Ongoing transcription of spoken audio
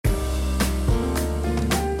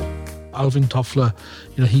Alvin Toffler,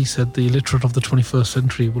 he said the illiterate of the 21st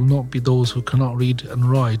century will not be those who cannot read and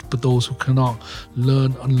write, but those who cannot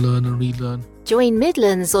learn, unlearn and relearn. Join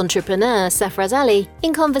Midlands entrepreneur Safraz Ali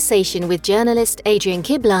in conversation with journalist Adrian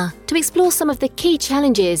Kibla to explore some of the key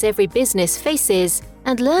challenges every business faces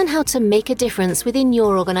and learn how to make a difference within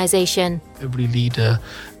your organisation. Every leader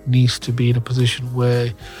needs to be in a position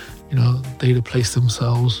where, they replace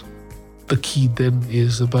themselves. The key then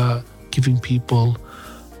is about giving people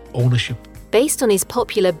ownership. Based on his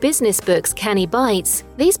popular business books, Canny Bites,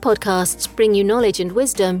 these podcasts bring you knowledge and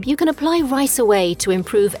wisdom you can apply right away to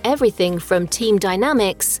improve everything from team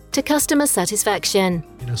dynamics to customer satisfaction.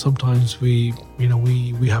 Sometimes we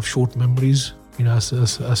have short memories.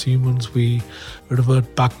 As humans, we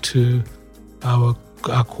revert back to our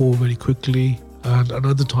core very quickly, and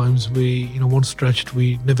other times we, once stretched,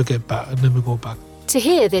 we never go back. To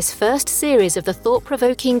hear this first series of the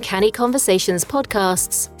thought-provoking Canny Conversations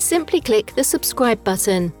podcasts, simply click the subscribe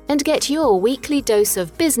button and get your weekly dose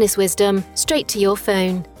of business wisdom straight to your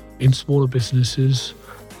phone. In smaller businesses,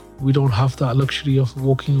 we don't have that luxury of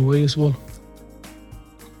walking away as well.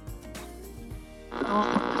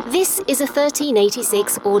 This is a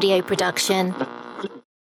 1386 audio production.